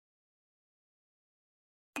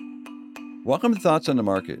Welcome to Thoughts on the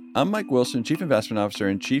Market. I'm Mike Wilson, Chief Investment Officer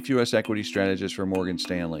and Chief U.S. Equity Strategist for Morgan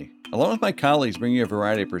Stanley. Along with my colleagues bringing you a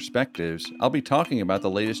variety of perspectives, I'll be talking about the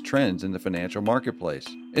latest trends in the financial marketplace.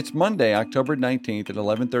 It's Monday, October 19th at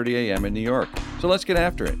 11:30 a.m. in New York, so let's get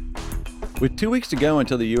after it. With 2 weeks to go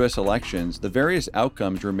until the U.S. elections, the various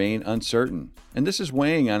outcomes remain uncertain. And this is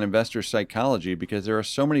weighing on investors' psychology because there are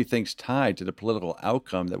so many things tied to the political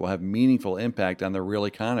outcome that will have meaningful impact on the real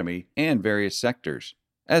economy and various sectors.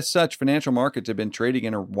 As such, financial markets have been trading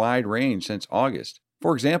in a wide range since August.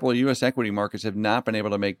 For example, U.S. equity markets have not been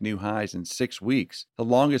able to make new highs in 6 weeks, the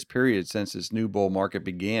longest period since this new bull market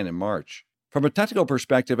began in March. From a technical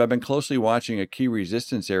perspective, I've been closely watching a key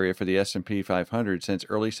resistance area for the S&P 500 since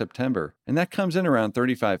early September, and that comes in around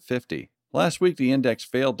 3550. Last week, the index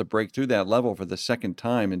failed to break through that level for the second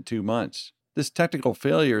time in 2 months. This technical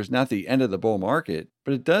failure is not the end of the bull market,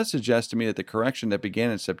 but it does suggest to me that the correction that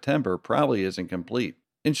began in September probably isn't complete.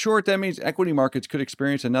 In short, that means equity markets could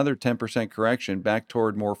experience another 10% correction back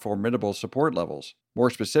toward more formidable support levels.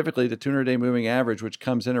 More specifically, the 200-day moving average, which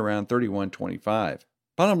comes in around 3125.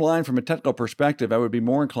 Bottom line, from a technical perspective, I would be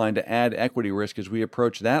more inclined to add equity risk as we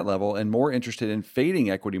approach that level and more interested in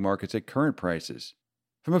fading equity markets at current prices.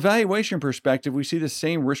 From a valuation perspective, we see the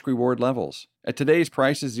same risk-reward levels. At today's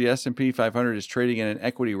prices, the S&P 500 is trading at an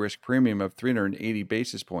equity risk premium of 380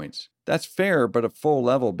 basis points. That's fair, but a full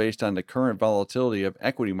level based on the current volatility of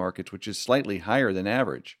equity markets, which is slightly higher than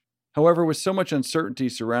average. However, with so much uncertainty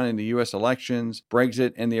surrounding the U.S. elections,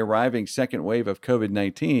 Brexit, and the arriving second wave of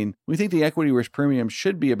COVID-19, we think the equity risk premium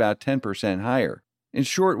should be about 10% higher. In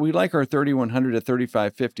short, we like our 3,100 to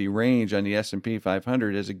 3,550 range on the S&P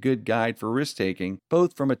 500 as a good guide for risk-taking,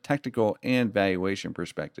 both from a technical and valuation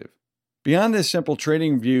perspective. Beyond this simple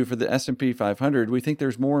trading view for the S&P 500, we think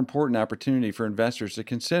there's more important opportunity for investors to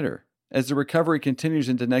consider. As the recovery continues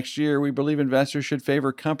into next year, we believe investors should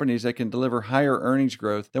favor companies that can deliver higher earnings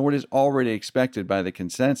growth than what is already expected by the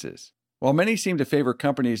consensus. While many seem to favor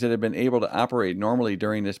companies that have been able to operate normally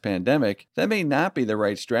during this pandemic, that may not be the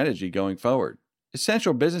right strategy going forward.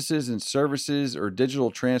 Essential businesses and services or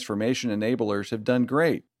digital transformation enablers have done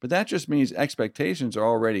great, but that just means expectations are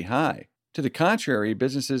already high. To the contrary,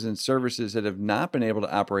 businesses and services that have not been able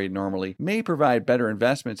to operate normally may provide better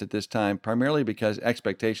investments at this time, primarily because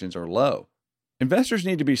expectations are low. Investors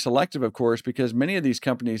need to be selective, of course, because many of these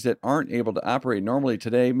companies that aren't able to operate normally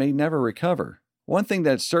today may never recover. One thing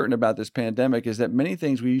that's certain about this pandemic is that many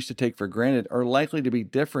things we used to take for granted are likely to be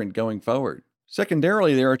different going forward.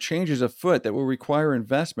 Secondarily, there are changes afoot that will require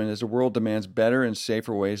investment as the world demands better and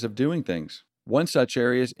safer ways of doing things. One such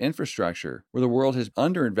area is infrastructure, where the world has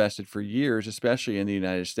underinvested for years, especially in the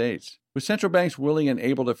United States. With central banks willing and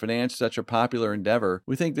able to finance such a popular endeavor,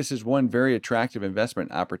 we think this is one very attractive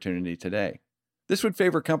investment opportunity today. This would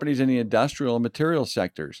favor companies in the industrial and materials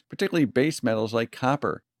sectors, particularly base metals like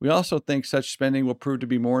copper. We also think such spending will prove to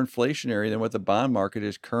be more inflationary than what the bond market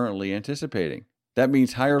is currently anticipating. That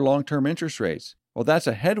means higher long-term interest rates. While that's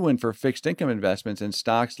a headwind for fixed income investments and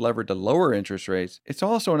stocks levered to lower interest rates, it's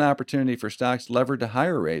also an opportunity for stocks levered to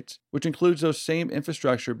higher rates, which includes those same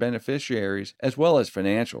infrastructure beneficiaries as well as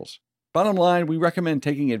financials. Bottom line, we recommend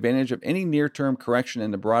taking advantage of any near-term correction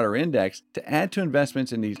in the broader index to add to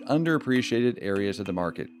investments in these underappreciated areas of the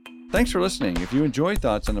market. Thanks for listening. If you enjoy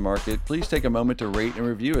Thoughts on the Market, please take a moment to rate and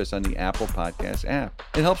review us on the Apple Podcast app.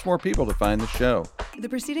 It helps more people to find the show. The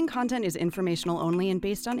preceding content is informational only and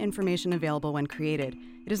based on information available when created.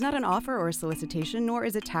 It is not an offer or a solicitation, nor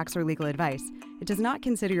is it tax or legal advice. It does not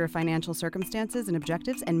consider your financial circumstances and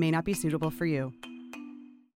objectives and may not be suitable for you.